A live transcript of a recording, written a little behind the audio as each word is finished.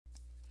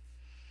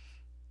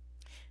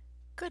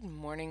Good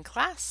morning,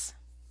 class.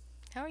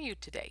 How are you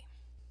today?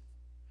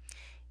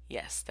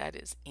 Yes, that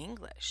is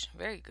English.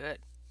 Very good.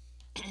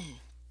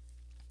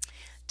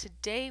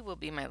 Today will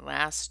be my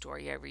last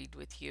story I read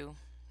with you.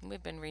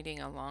 We've been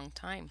reading a long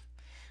time,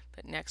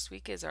 but next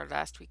week is our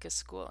last week of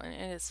school, and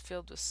it is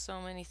filled with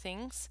so many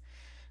things.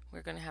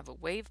 We're going to have a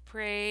wave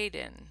parade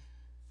and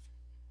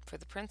for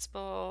the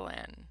principal,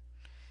 and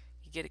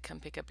you get to come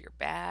pick up your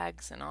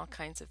bags and all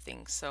kinds of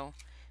things. So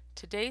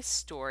today's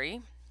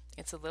story,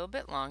 it's a little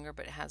bit longer,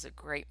 but it has a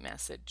great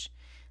message.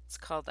 It's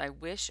called I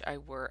Wish I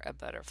Were a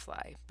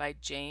Butterfly by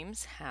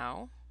James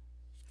Howe,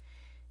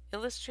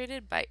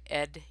 illustrated by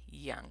Ed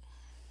Young.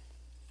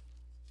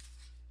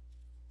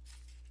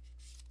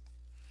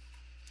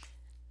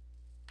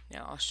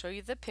 Now I'll show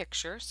you the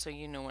picture so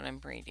you know what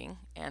I'm reading,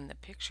 and the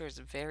picture is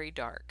very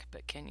dark,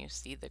 but can you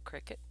see the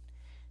cricket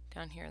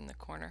down here in the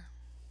corner?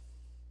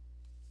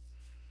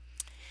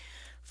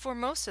 For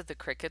most of the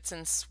crickets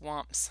in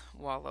Swamp's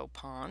Wallow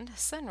Pond,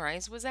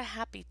 sunrise was a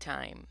happy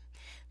time.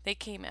 They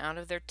came out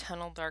of their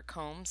tunnel-dark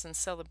homes and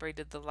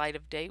celebrated the light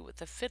of day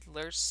with a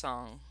fiddler's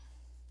song.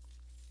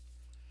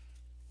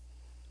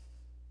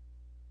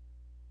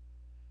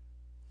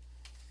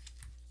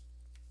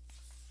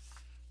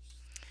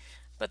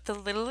 But the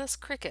littlest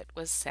cricket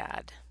was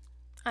sad.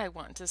 "I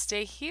want to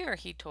stay here,"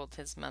 he told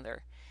his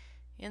mother.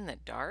 "In the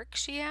dark?"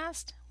 she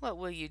asked. "What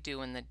will you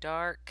do in the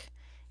dark?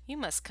 You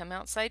must come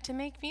outside to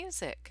make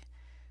music."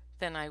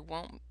 Then I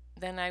won't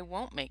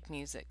make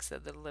music,"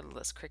 said the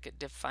littlest cricket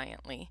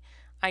defiantly.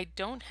 "I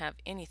don't have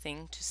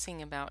anything to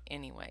sing about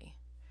anyway."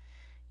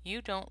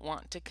 "You don't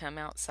want to come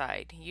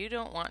outside. You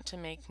don't want to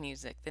make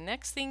music. The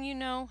next thing you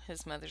know,"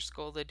 his mother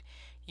scolded,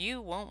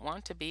 "you won't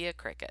want to be a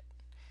cricket."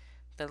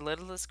 The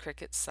littlest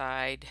cricket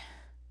sighed.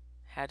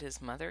 Had his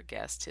mother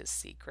guessed his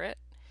secret?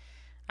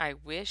 "I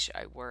wish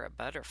I were a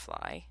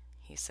butterfly,"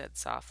 he said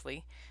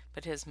softly,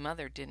 but his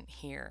mother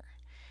didn't hear.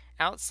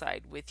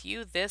 "Outside with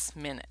you this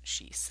minute,"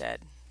 she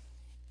said.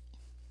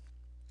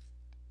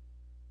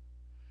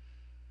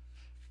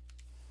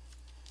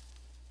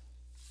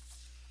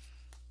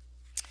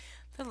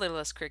 The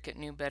littlest cricket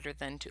knew better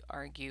than to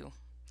argue.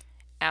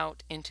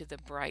 Out into the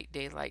bright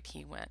daylight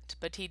he went,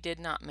 but he did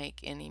not make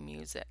any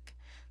music.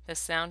 The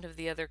sound of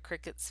the other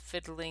crickets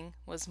fiddling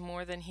was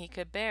more than he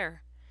could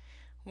bear.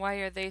 "Why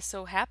are they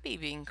so happy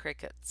being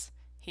crickets?"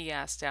 he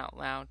asked out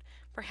loud.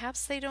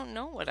 "Perhaps they don't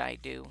know what I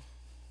do."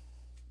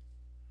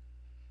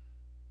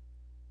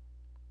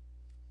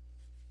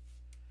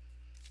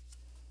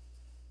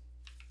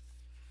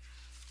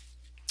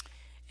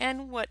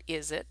 "And what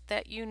is it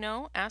that you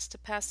know?" asked a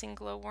passing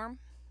glowworm.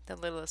 The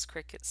littlest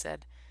cricket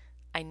said,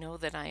 "I know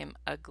that I am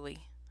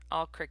ugly.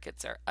 All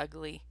crickets are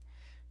ugly."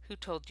 "Who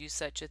told you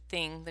such a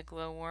thing?" the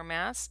glowworm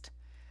asked.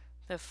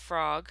 "The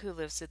frog who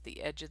lives at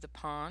the edge of the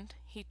pond.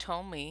 He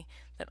told me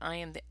that I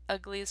am the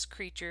ugliest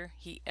creature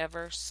he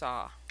ever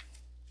saw."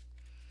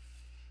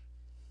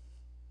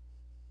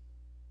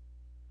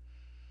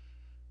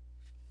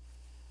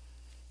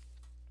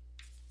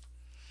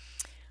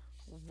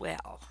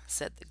 "Well,"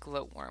 said the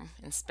glowworm,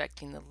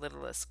 inspecting the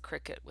littlest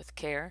cricket with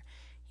care,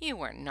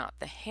 "you are not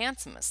the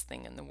handsomest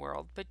thing in the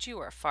world, but you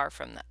are far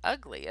from the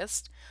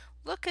ugliest.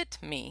 Look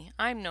at me.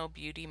 I'm no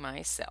beauty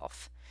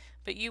myself."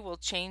 "But you will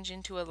change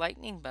into a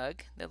lightning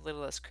bug," the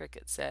littlest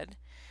cricket said,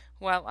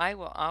 "while I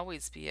will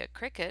always be a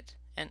cricket,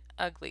 an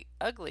ugly,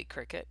 ugly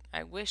cricket.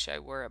 I wish I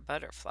were a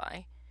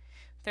butterfly."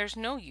 "There's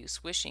no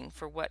use wishing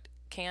for what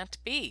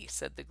can't be,"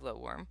 said the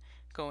glowworm,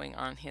 going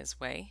on his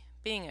way.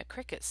 "Being a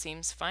cricket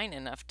seems fine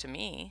enough to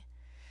me."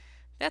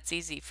 "That's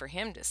easy for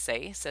him to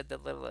say," said the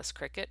littlest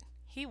cricket.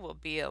 "He will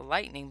be a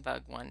lightning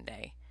bug one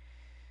day.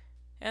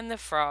 And the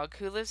frog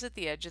who lives at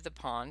the edge of the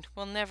pond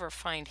will never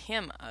find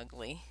him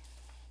ugly."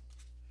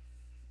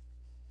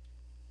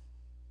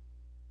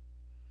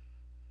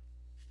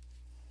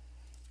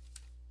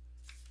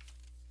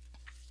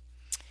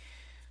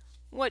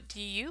 "What do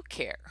you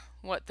care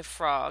what the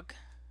frog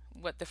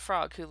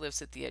who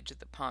lives at the edge of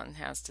the pond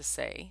has to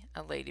say?"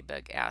 a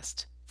ladybug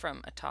asked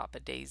from atop a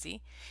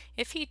daisy.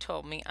 "If he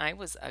told me I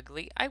was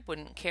ugly, I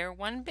wouldn't care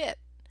one bit."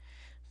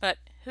 "But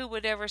who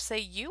would ever say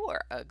you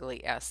are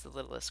ugly?" asked the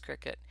littlest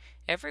cricket.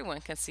 "Everyone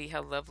can see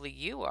how lovely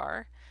you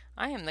are.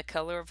 I am the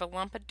color of a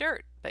lump of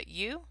dirt, but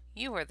you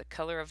are the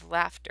color of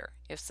laughter,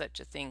 if such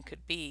a thing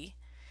could be."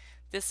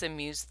 This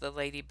amused the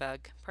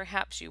ladybug.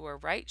 "Perhaps you are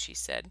right," she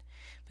said,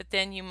 "but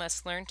then you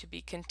must learn to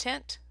be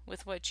content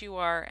with what you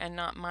are and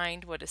not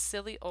mind what a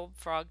silly old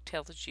frog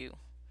tells you."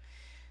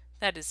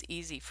 "That is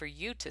easy for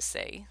you to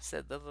say,"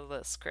 said the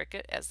littlest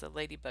cricket as the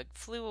ladybug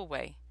flew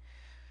away.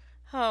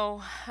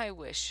 "Oh, I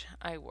wish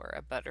I were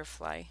a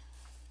butterfly."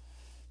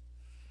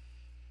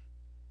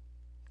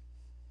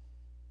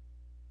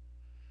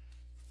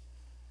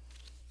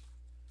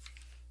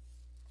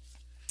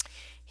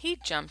 He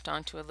jumped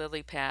onto a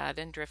lily pad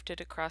and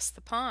drifted across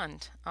the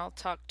pond. "I'll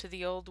talk to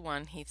the old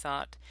one," he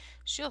thought.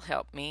 "She'll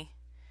help me."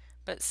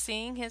 But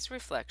seeing his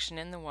reflection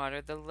in the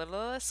water, the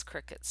littlest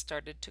cricket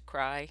started to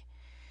cry.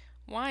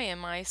 "Why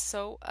am I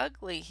so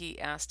ugly?"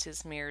 he asked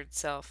his mirrored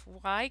self.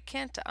 "Why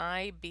can't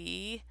I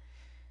be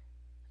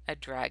A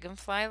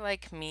dragonfly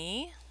like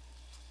me?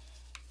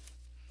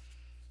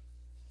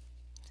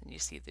 And you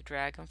see the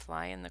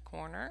dragonfly in the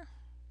corner.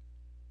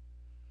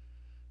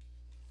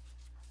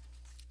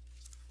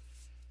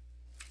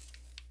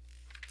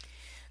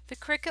 The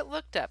cricket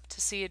looked up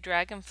to see a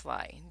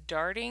dragonfly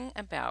darting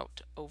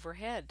about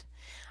overhead.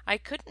 "I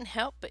couldn't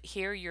help but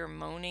hear your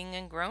moaning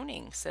and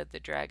groaning," said the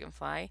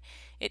dragonfly.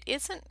 "It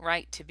isn't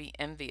right to be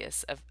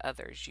envious of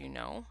others, you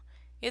know.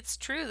 It's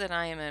true that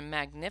I am a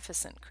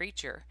magnificent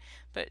creature,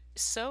 but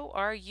so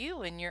are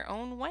you in your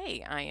own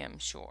way, I am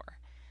sure."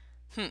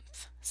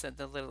 "Humph," said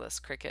the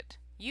littlest cricket.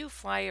 "You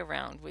fly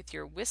around with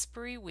your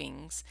whispery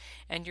wings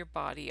and your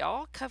body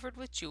all covered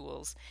with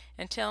jewels,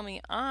 and tell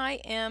me I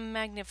am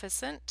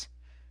magnificent?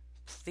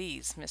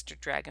 Please, Mr.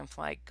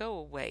 Dragonfly, go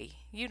away.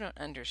 You don't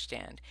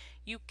understand.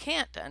 You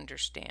can't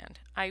understand.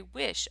 I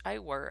wish I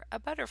were a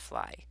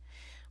butterfly."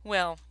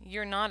 "Well,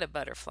 you're not a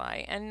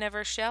butterfly, and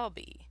never shall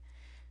be,"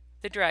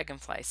 the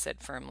dragonfly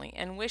said firmly,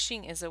 "and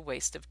wishing is a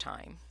waste of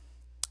time."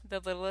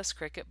 The littlest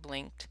cricket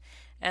blinked,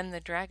 and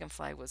the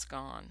dragonfly was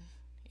gone.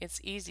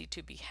 "It's easy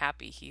to be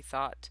happy," he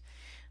thought,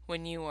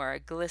 "when you are a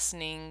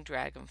glistening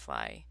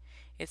dragonfly.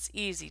 It's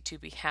easy to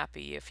be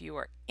happy if you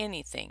are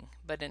anything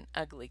but an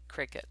ugly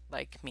cricket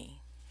like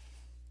me."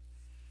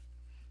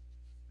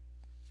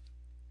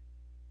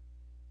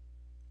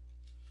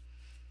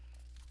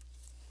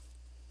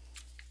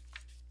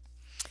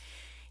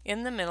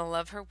 In the middle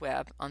of her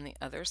web, on the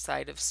other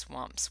side of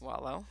Swamp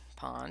Swallow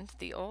Pond,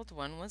 the old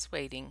one was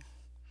waiting.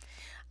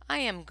 "I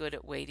am good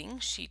at waiting,"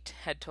 she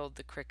had told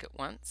the cricket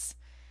once.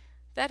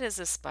 That is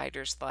a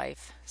spider's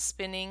life,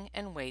 spinning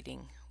and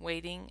waiting,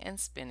 waiting and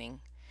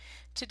spinning.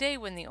 Today,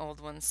 when the old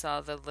one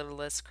saw the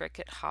littlest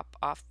cricket hop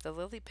off the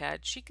lily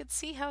pad, she could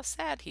see how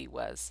sad he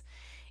was.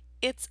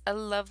 "It's a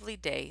lovely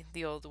day,"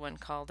 the old one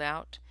called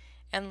out,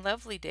 "and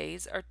lovely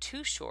days are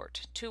too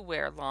short to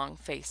wear long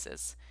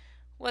faces.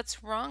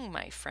 What's wrong,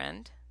 my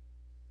friend?"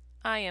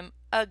 "I am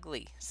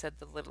ugly," said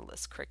the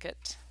littlest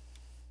cricket.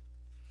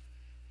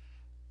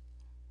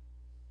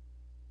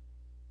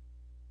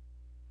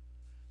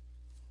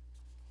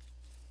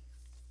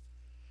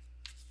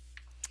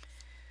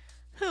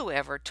 "Who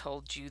ever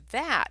told you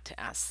that?"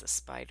 asked the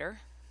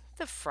spider.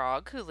 "The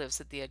frog who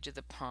lives at the edge of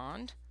the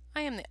pond.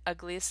 I am the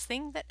ugliest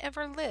thing that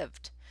ever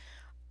lived.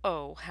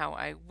 Oh, how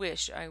I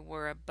wish I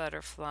were a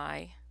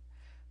butterfly."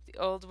 The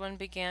old one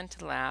began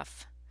to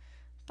laugh.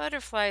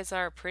 "Butterflies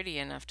are pretty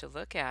enough to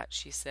look at,"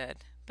 she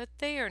said, "but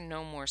they are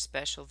no more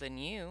special than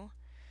you."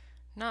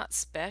 "Not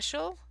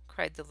special?"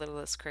 cried the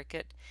littlest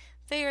cricket.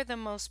 "They are the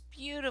most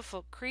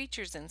beautiful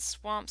creatures in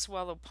Swamp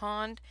Swallow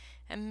Pond,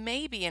 and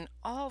maybe in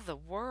all the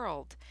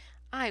world.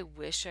 I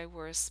wish I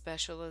were as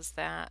special as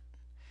that."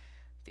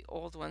 The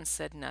old one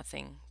said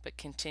nothing, but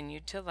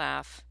continued to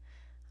laugh.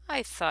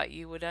 "I thought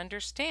you would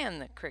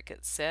understand," the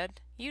cricket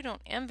said. "You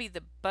don't envy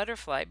the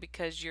butterfly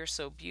because you're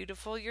so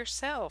beautiful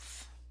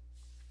yourself."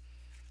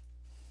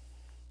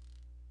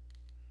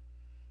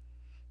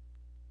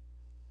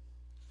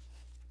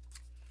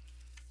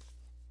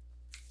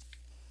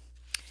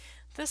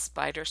 The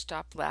spider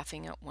stopped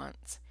laughing at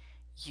once.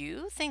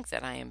 "You think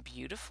that I am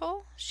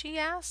beautiful?" she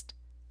asked.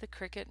 The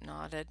cricket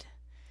nodded.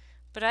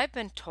 "But I've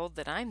been told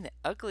that I'm the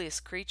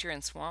ugliest creature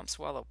in Swamp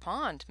Swallow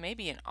Pond,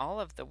 maybe in all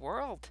of the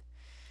world."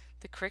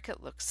 The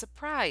cricket looked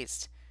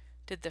surprised.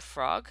 "Did the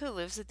frog who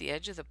lives at the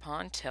edge of the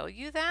pond tell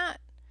you that?"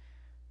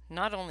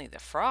 "Not only the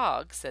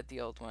frog," said the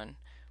old one.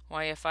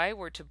 "Why, if I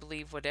were to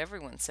believe what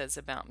everyone says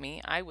about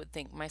me, I would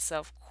think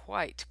myself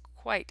quite,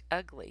 quite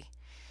ugly.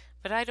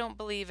 But I don't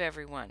believe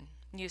everyone,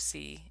 you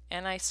see,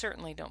 and I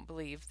certainly don't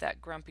believe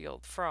that grumpy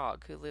old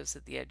frog who lives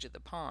at the edge of the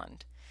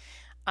pond.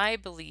 I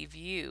believe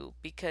you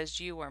because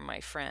you are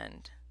my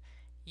friend.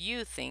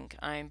 You think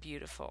I am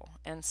beautiful,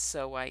 and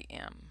so I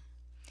am."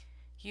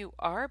 "You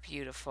are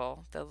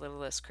beautiful," the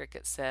littlest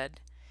cricket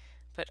said,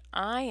 "but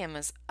I am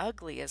as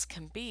ugly as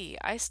can be.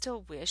 I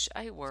still wish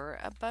I were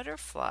a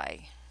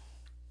butterfly."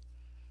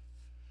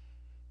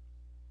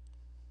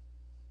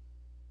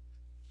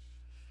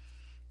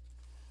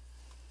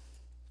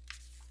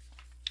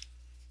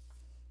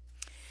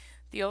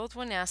 The old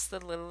one asked the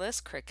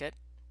littlest cricket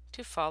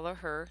to follow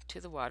her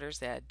to the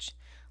water's edge.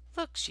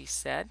 "Look," she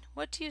said,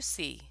 "what do you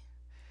see?"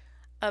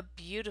 "A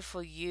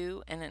beautiful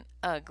you and an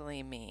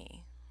ugly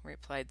me,"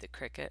 replied the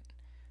cricket.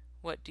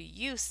 "What do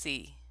you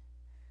see?"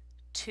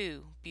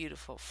 "Two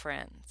beautiful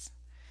friends."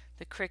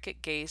 The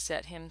cricket gazed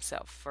at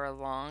himself for a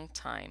long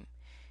time.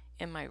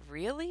 "Am I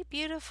really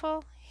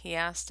beautiful?" he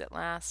asked at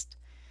last.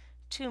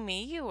 "To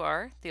me you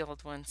are," the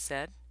old one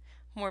said,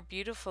 "more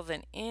beautiful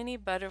than any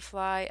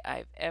butterfly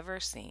I've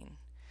ever seen."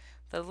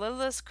 The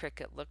littlest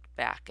cricket looked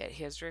back at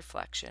his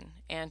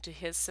reflection, and to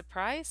his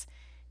surprise,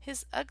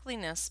 his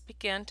ugliness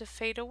began to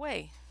fade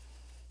away.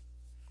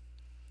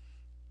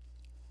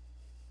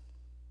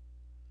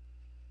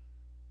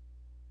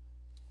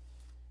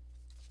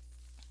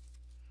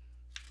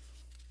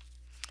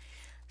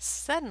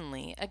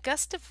 Suddenly a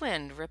gust of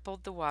wind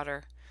rippled the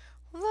water.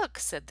 "Look,"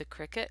 said the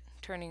cricket,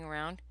 turning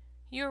around.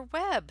 "Your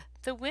web!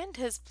 The wind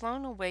has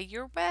blown away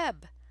your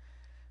web."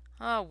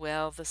 Ah,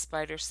 well, the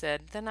spider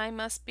said, then I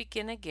must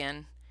begin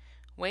again.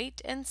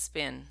 Wait and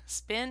spin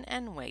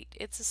and wait.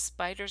 It's a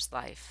spider's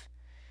life.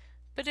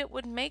 But it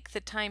would make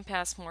the time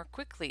pass more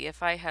quickly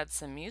if I had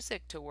some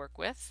music to work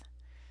with.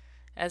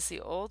 As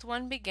the old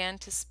one began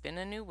to spin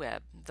a new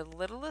web, the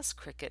littlest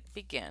cricket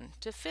began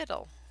to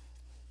fiddle.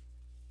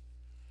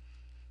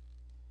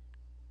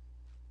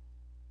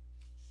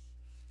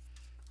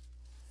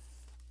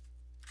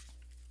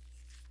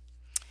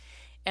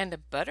 And a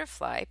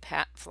butterfly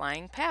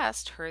flying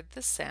past heard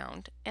the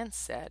sound and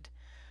said,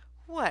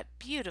 "What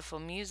beautiful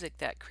music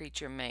that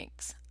creature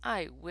makes!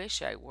 I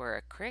wish I were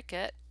a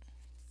cricket."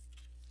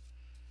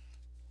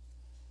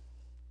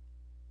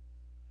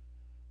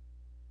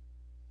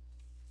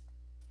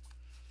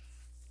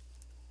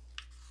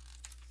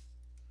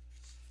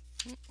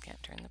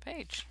 Can't turn the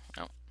page.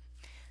 Oh,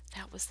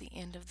 that was the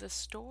end of the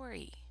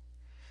story.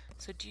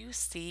 So do you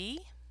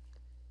see?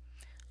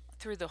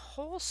 Through the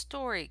whole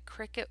story,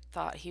 Cricket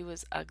thought he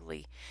was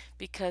ugly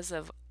because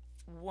of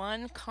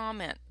one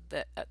comment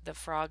that the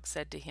frog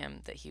said to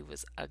him that he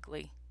was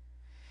ugly.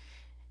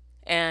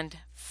 And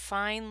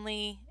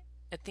finally,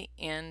 at the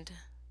end,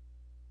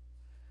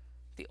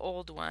 the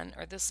old one,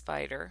 or the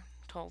spider,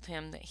 told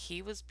him that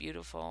he was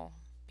beautiful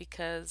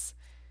because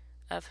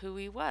of who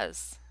he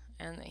was,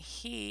 and that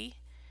he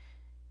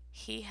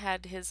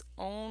had his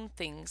own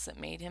things that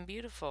made him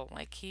beautiful,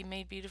 like he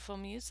made beautiful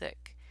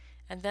music.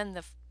 And then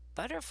the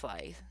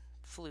butterfly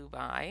flew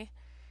by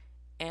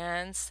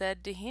and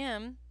said to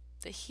him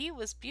that he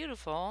was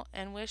beautiful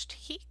and wished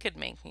he could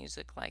make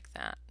music like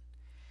that.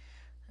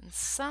 And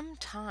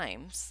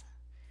sometimes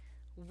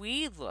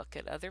we look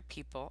at other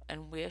people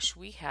and wish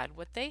we had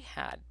what they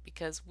had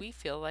because we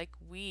feel like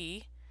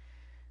we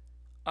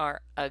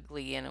are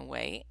ugly in a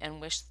way and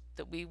wish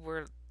that we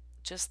were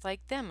just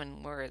like them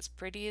and were as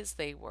pretty as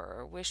they were,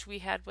 or wish we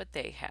had what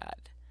they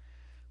had.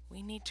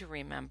 We need to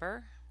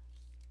remember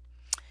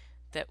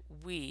that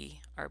we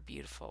are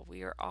beautiful.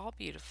 We are all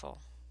beautiful.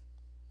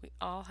 We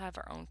all have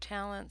our own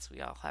talents, we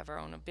all have our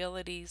own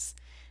abilities,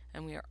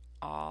 and we are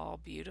all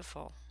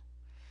beautiful.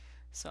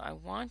 So I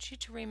want you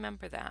to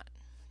remember that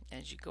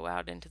as you go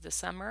out into the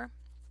summer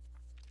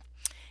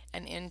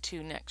and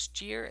into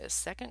next year as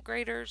second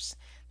graders,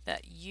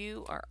 that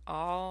you are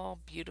all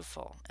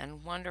beautiful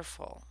and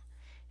wonderful,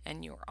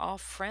 and you're all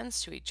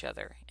friends to each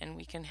other, and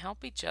we can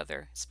help each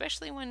other,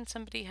 especially when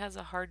somebody has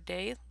a hard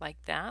day like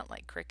that,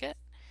 like Cricket.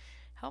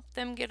 Help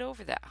them get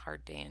over that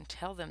hard day and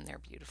tell them they're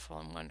beautiful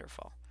and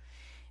wonderful.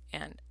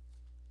 And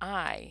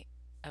I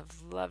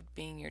have loved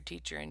being your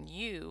teacher, and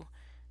you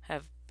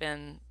have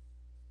been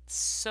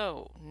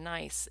so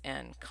nice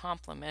and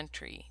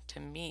complimentary to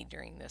me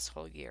during this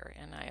whole year,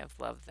 and I have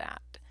loved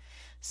that.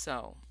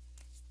 So,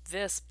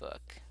 this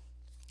book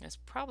is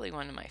probably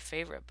one of my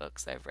favorite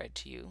books I've read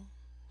to you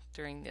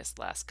during this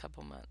last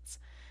couple months.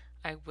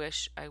 I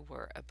Wish I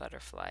Were a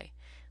Butterfly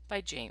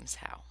by James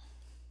Howe.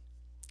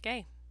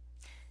 Okay,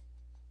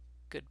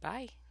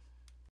 goodbye.